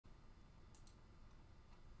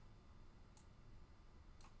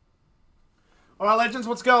Alright, legends,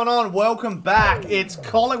 what's going on? Welcome back. It's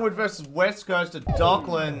Collingwood versus West Coast at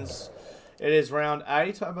Docklands. It is round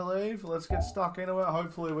 8, I believe. Let's get stuck into it.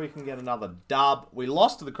 Hopefully we can get another dub. We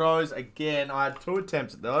lost to the Crows again. I had 2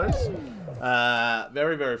 attempts at those.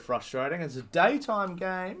 Very, very frustrating. It's a daytime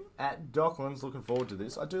game at Docklands. Looking forward to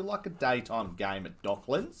this. I do like a daytime game at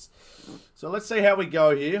Docklands. So let's see how we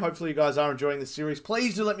go here. Hopefully you guys are enjoying the series.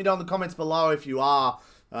 Please do let me know in the comments below if you are.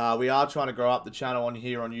 We are trying to grow up the channel on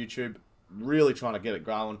here on YouTube. Really trying to get it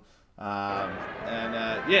growing.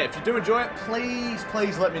 Yeah, if you do enjoy it, please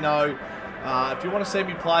let me know. If you want to see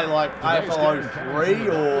me play like AFL 03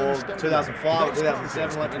 or 2005 or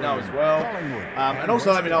 2007, let me know as well. And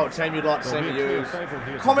also let me know what team you'd like to see me use.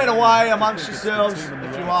 Comment away amongst yourselves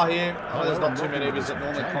if you are here. I know there's not too many of us that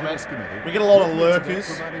normally comment. We get a lot of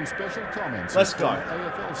lurkers. Let's go.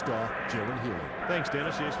 Thanks,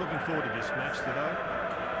 Dennis. Yes, looking forward to this match today.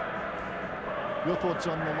 Your thoughts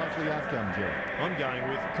on the likely outcome, Joe? I'm going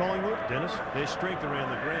with Collingwood, Dennis. Their strength around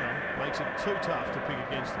the ground makes it too tough to pick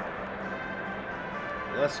against them.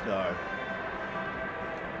 Let's go.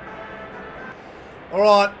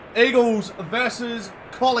 Alright, Eagles versus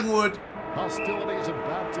Collingwood. Hostilities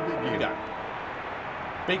about to begin. Here we go.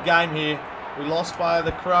 Big game here. We lost by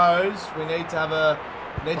the Crows. We need to have a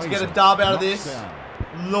to get a dub out of this.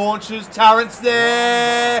 Launches, Tarrant's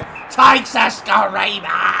there. Takes a screamer.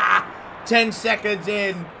 10 seconds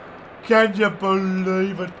in. Can you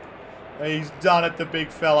believe it? He's done it, the big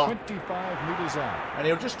fella. 25 metres out. And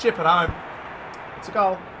he'll just chip it home. It's a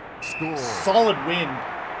goal. Score. Solid win.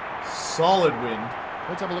 Solid win.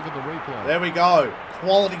 Let's have a look at the replay. There we go.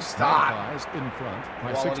 Quality start. Magpies in front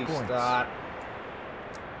by Quality 6 points. start.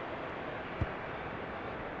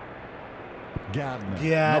 Gardner.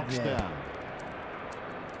 Knocks down.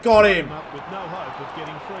 Got him. With no hope of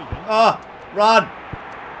getting free then. Oh, run.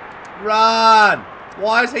 Run.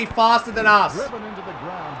 Why is he faster than us? Driven into the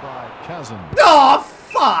ground by Cousin. Oh,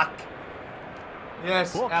 fuck.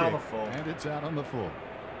 Yes, Ball out on the kick, full. and it's out on the full.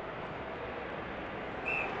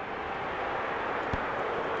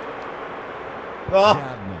 Oh,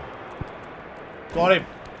 Gardner. got him.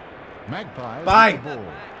 Magpies. Bang. with the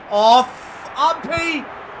ball. Off. Uppy.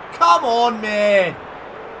 Come on, man.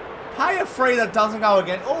 Pay a free that doesn't go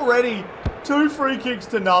again. Already 2 free kicks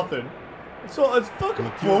to nothing. It's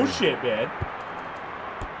fucking bullshit, man.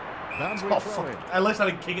 Boundary Oh, throw fuck. in. At least I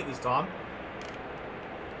didn't kick it this time.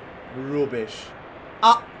 Rubbish.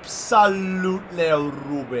 Absolutely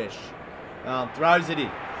rubbish. Throws it in.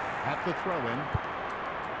 At the throw in.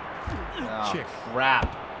 Oh, Check.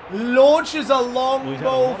 crap. Launches a long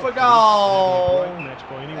ball for goal.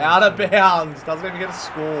 Out of bounds. Doesn't even get a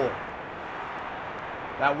score.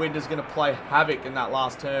 That wind is going to play havoc in that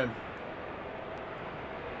last term.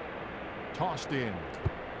 Tossed in.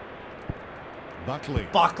 Buckley.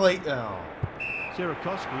 Buckley. Oh.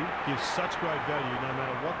 Sierakowski gives such great value no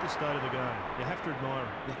matter what the state of the game. You have to admire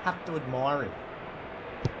him. You have to admire him.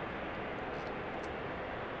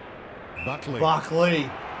 Buckley. Buckley.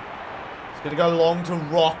 He's going to go long to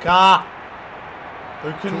Rocker.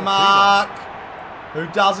 Who can mark? Who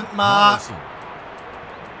doesn't mark? Morrison.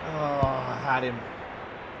 Oh, I had him.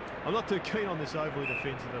 I'm not too keen on this overly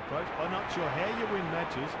defensive approach. I'm not sure how you win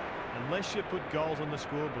matches unless you put goals on the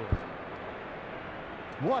scoreboard.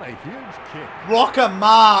 What a huge kick. Rocker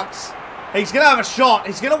marks. He's going to have a shot.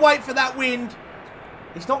 He's going to wait for that wind.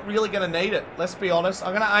 He's not really going to need it. Let's be honest.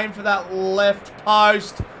 I'm going to aim for that left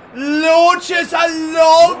post. Launches a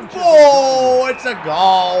long ball. It's a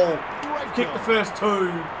goal. Kick the first 2.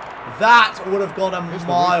 That would have gone a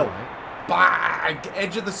mile. Bang.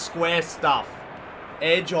 Edge of the square stuff.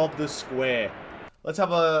 Edge of the square. Let's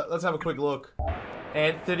have a quick look.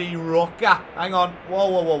 Anthony Rocker. Hang on.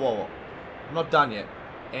 Whoa. I'm not done yet.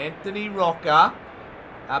 Anthony Rocker.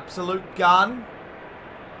 Absolute gun.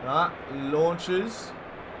 Launches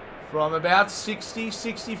from about 60,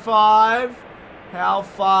 65. How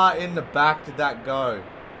far in the back did that go?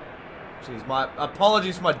 Jeez, my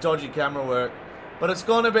apologies for my dodgy camera work. But it's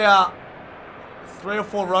gone about 3 or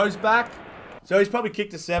 4 rows back. So he's probably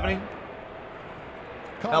kicked to 70.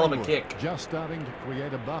 Hell of a kick. Just starting to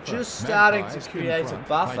create a buffer. Just starting to Magpies create in a front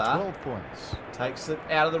by buffer. 12 points. Takes it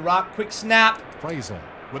out of the ruck. Quick snap. Fraser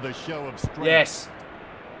with a show of strength. Yes.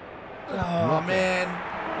 Oh, Rocker. man.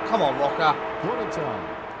 Come on, Rocker. Quarter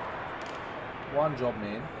time. One job,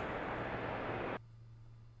 man.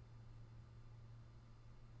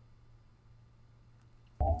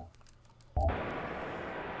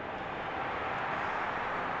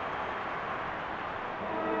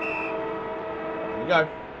 There we go.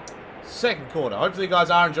 Second quarter. Hopefully you guys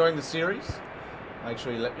are enjoying the series. Make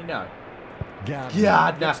sure you let me know.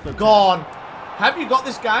 Gardner. Gone. Have you got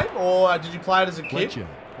this game, or did you play it as a kid? Fletcher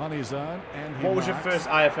on his own, and he What was your marks. first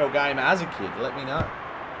AFL game as a kid? Let me know.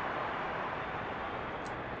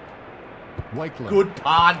 Wakeler. Good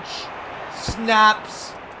punch.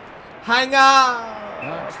 Snaps. Hanger.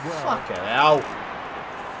 Marks well. Fuck it hell.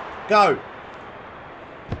 Go.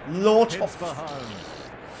 Launch Hits off. for home.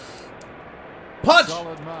 Punch.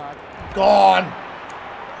 Solid mark. Gone.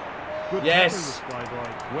 Good Yes. tackling display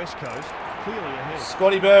by West Coast. Clearly ahead.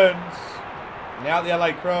 Scotty Burns. Now the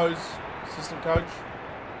LA Crows. Assistant coach.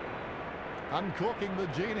 Uncorking the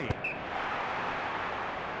genie.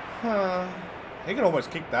 He can almost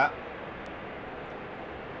kick that.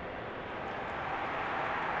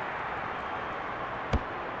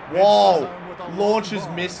 Whoa. Launches,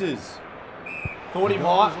 misses. Thought he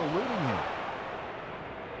Goals might. eluding him.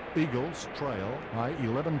 Eagles trail by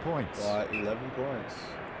 11 points. By 11 points.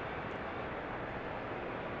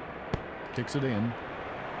 Kicks it in.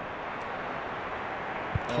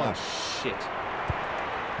 Oh, Close. shit.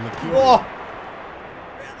 Lecure. Whoa.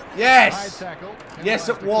 High Yes. tackle. Yes,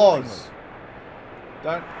 it Penalised was.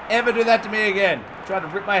 Don't ever do that to me again. Try to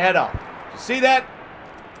rip my head off. You see that?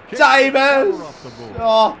 Kick Davis. the off the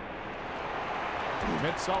ball. Oh,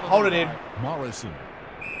 Met solidly hold it in. by Morrison.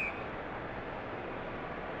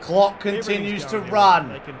 clock continues Everything's to going in. run.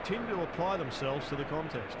 They continue to apply themselves to the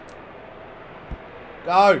contest.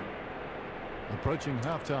 Go. Approaching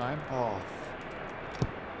halftime. Oh.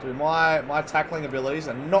 Dude, my tackling abilities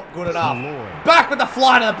are not good enough. Malloy. Back with the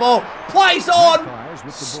flight of the ball. Plays on. Magpies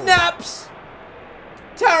with the ball. Snaps.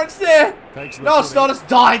 Terrence there. Takes the No, it's footy. not. It's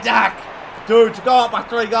Didac. Dude, to go up by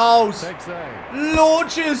 3 goals. Takes A.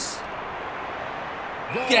 Launches.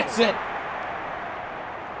 Goal. Gets it.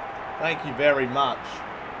 Thank you very much.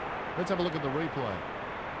 Let's have a look at the replay.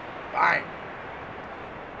 Bang.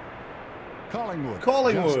 Collingwood.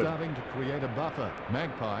 Collingwood. Just starting to create a buffer.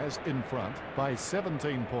 Magpies in front by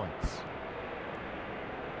 17 points.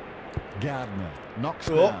 Gardner knocks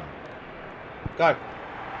Cool. down. Go.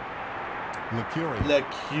 Lecure.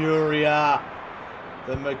 Lecuria.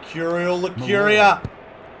 The Mercurial Lecuria.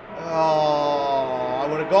 Oh, I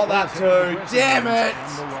would have got that too. Damn it.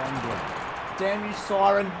 And the long block. Damn you,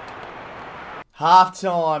 Siren. Half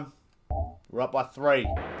time. We're up by 3.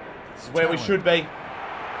 This is where we should be.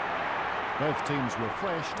 Both teams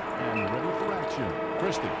refreshed and ready for action.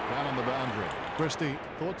 Christie down on the boundary. Christie,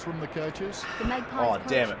 thoughts from the coaches? The Magpies Oh, coach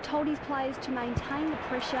damn it. told his players to maintain the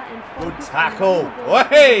pressure and focus Good on tackle. winning the ball.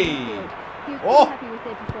 Hey! He was Oh. pretty happy with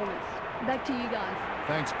their performance. Back to you guys.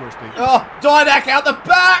 Thanks, Christie. Oh, Didac out the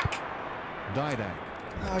back. Didac.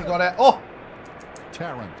 Oh, he got out. Oh,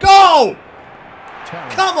 Tarrant. go!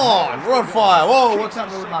 Tarrant. Come on, we're on fire. Whoa, what's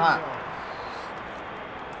happening with my hat?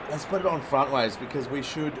 Let's put it on frontways because we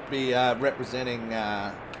should be representing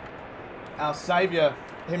our saviour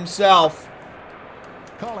himself.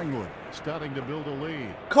 Collingwood starting to build a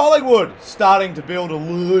lead. Collingwood starting to build a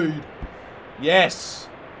lead. Yes.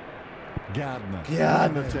 Gardner.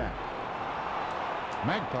 Gardner. in attack.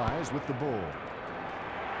 Magpies with the ball.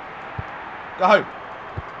 Go.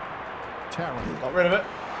 Tarrant. Got rid of it.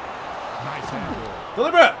 Nice handball.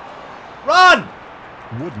 Deliberate. Run.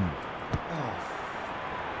 Wooden.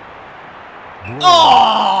 Broad.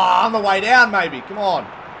 Oh, on the way down maybe. Come on.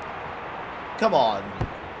 Come on.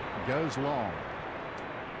 Goes long.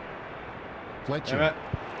 Fletcher. Damn it.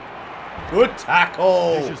 Good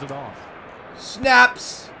tackle. Dishes it off.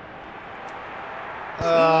 Snaps.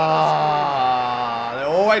 They're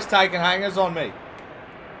always taking hangers on me.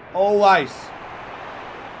 Always.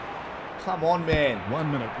 Come on, man.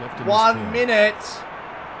 1 minute left in 1 this term. minute.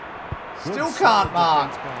 Good Still solid can't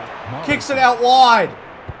mark. defense by Kicks it Morrison. out wide.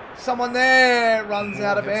 Someone there. Runs Ball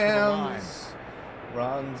out of hits the bounds.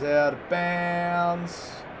 Runs out of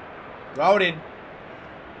bounds. Throw it in.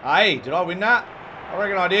 Hey, did I win that? I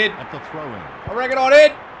reckon I did. At the throw-in. I reckon I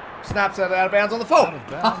did. Snaps out of bounds on the full. Out of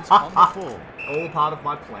bounds on the full. All part of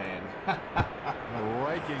my plan.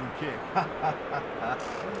 Raking kick.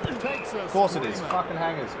 Takes us. Of course it is. Fucking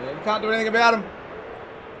hangers, man. You can't do anything about them.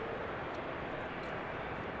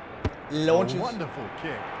 Launches. Wonderful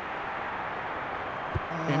kick.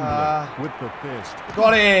 Ah. Embley with the fist.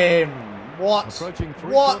 Got him. What? Approaching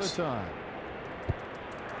What? three-quarter time.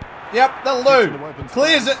 Yep, that'll Gets do. into open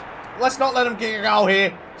Clears space. it. Let's not let him kick a goal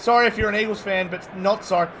here. Sorry if you're an Eagles fan, but not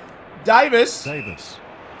sorry. Davis. Davis.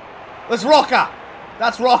 Let's Rocker.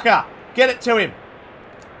 That's Rocker. Get it to him.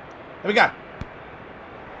 There we go.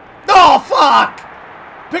 Oh, fuck.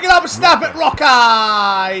 Pick it up and snap it,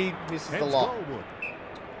 Rocker. He misses the Heads lot. goalward.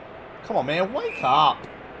 Come on, man. Wake up.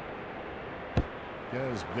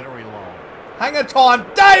 Goes very long. Hanger time.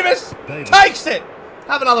 Davis Davis. takes it.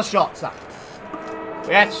 Have another shot, son.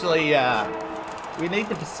 We actually We need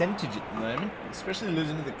the percentage at the moment, especially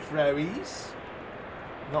losing to the Crowies.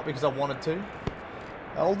 Not because I wanted to.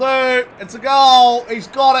 That'll do. It's a goal. He's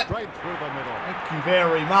got it. Straight through the middle. Thank you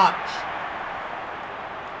very much.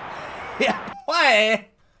 Yeah, boy.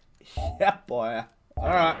 Yeah, boy. All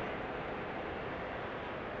right.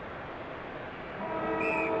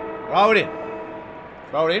 Throw it in.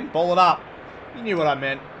 Throw it in. Ball it up. You knew what I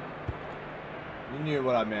meant. You knew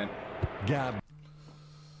what I meant. Gab.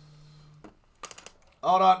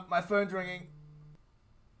 Hold on. My phone's ringing.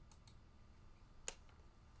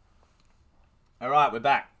 All right, we're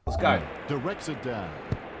back. Let's go. Directs it down.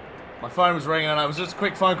 My phone was ringing and it was just a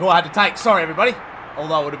quick phone call I had to take. Sorry, everybody.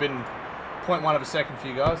 Although it would have been 0.1 of a second for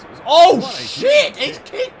you guys. It was, oh, shit! He's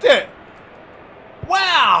kicked it!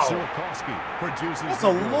 Wow! Silkowski produces That's a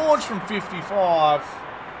launch from 55.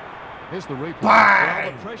 Here's the replay. Bang!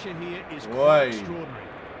 Well, the pressure here is Way. quite extraordinary.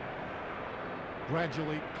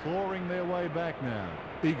 Gradually clawing their way back now.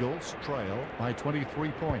 Eagles trail by 23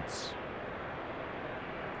 points.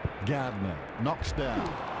 Gardner knocks down.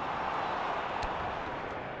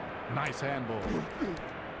 Nice handball.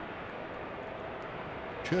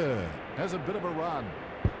 Kerr has a bit of a run.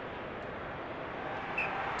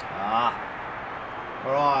 All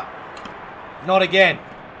right. Not again.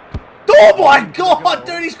 Oh my God,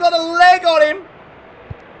 dude! He's got a leg on him.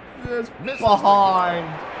 Just behind.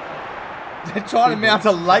 They're trying to mount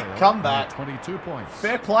a late comeback. 22 points.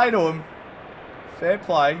 Fair play to him. Fair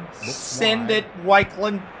play. Send wide. it,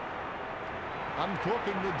 Wakeland.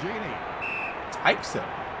 Uncorking the genie. Takes it.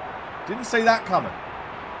 Didn't see that coming.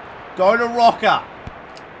 Go to Rocker.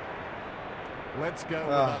 Let's go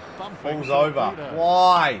with a thumping Falls over. torpedo.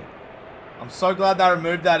 Why? I'm so glad they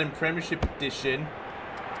removed that in Premiership Edition.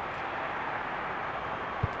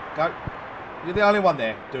 Go. You're the only one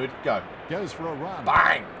there, dude. Go. Goes for a run.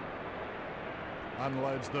 Bang.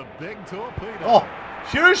 Unloads the big torpedo. Oh,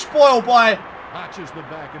 huge spoil by Arches the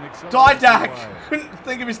back and accelerates Didak. away. Couldn't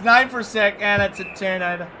think of his name for a sec, and it's a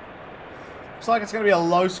turnover. Looks like it's going to be a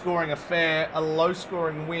low-scoring affair, a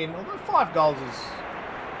low-scoring win. Although 5 goals is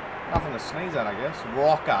nothing to sneeze at, I guess.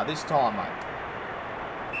 Rocker this time, mate.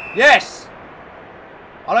 Yes!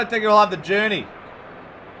 I don't think he'll have the journey.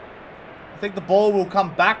 I think the ball will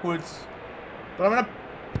come backwards. But I'm going to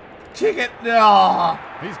kick it. Oh.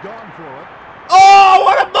 He's gone for it. Oh,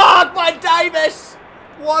 what a mark by Davis!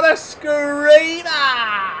 What a screamer!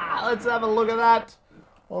 Let's have a look at that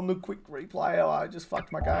on the quick replay. Oh, I just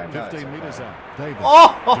fucked my game. 15 metres out. Davis.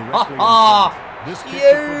 Oh, This kicks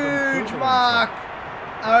it from the huge further mark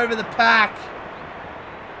inside. over the pack.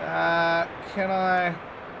 Can I?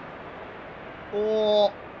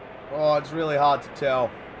 Oh, it's really hard to tell.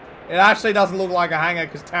 It actually doesn't look like a hanger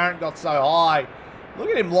because Tarrant got so high. Look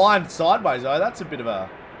at him lying sideways though. That's a bit of a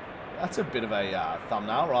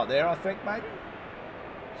thumbnail right there, I think, maybe.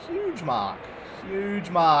 Huge mark. Huge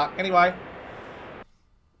mark. Anyway.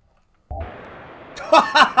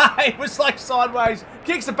 It was like sideways.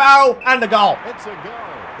 Kicks the barrel and the goal. It's a goal.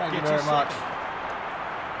 Thank you Gets very a much. second.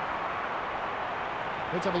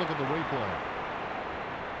 Let's have a look at the replay.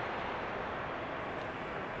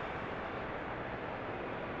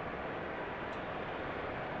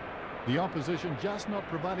 The opposition just not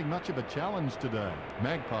providing much of a challenge today.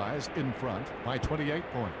 Magpies in front by 28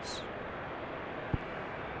 points.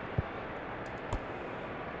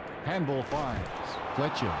 Handball finds.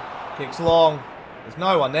 Fletcher. Kicks long. There's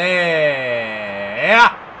no one there.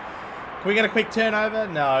 Can we get a quick turnover?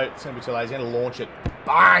 No, it's going to be too late. He's going to launch it.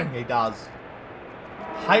 Bang! He does.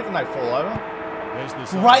 Hate when they fall over. There's the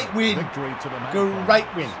Great side. win. Victory to the Magpies.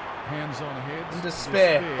 Great win. Hands on heads. And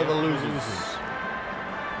despair for the losers.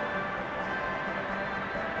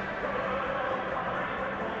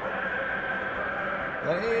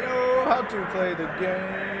 They know how to play the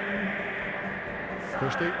game.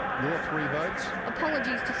 Christy, your 3 votes.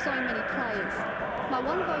 Apologies to so many players. My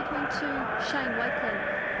 1 vote went to Shane Wakeland.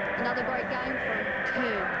 Another great game from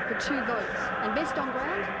Kerr for 2 votes. And best on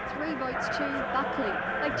ground, 3 votes to Buckley.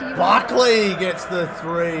 Back to you. Buckley gets the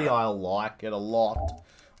 3. I like it a lot.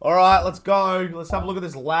 All right, let's go. Let's have a look at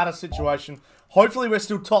this ladder situation. Hopefully we're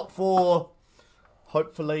still top 4.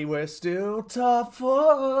 Hopefully we're still top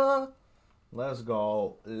 4. Let's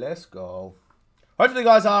go. Let's go. Hopefully you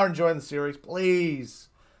guys are enjoying the series. Please.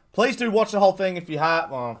 Please do watch the whole thing if you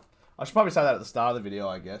have. Well, I should probably say that at the start of the video,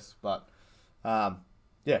 I guess. But,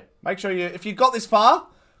 yeah. Make sure you, if you got this far,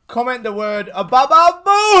 comment the word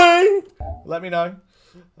 "Ababa-booey." Let me know.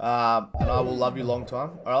 And I will love you long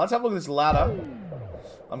time. Alright, let's have a look at this ladder.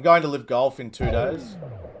 I'm going to live golf in 2 days.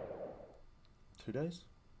 2 days?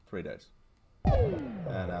 3 days.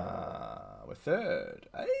 And we're 3rd.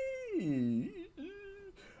 Hey.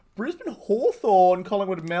 Brisbane Hawthorn,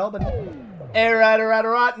 Collingwood Melbourne.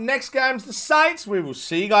 Alright. Next game's the Saints. We will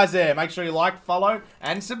see you guys there. Make sure you like, follow,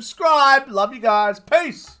 and subscribe. Love you guys.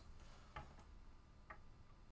 Peace.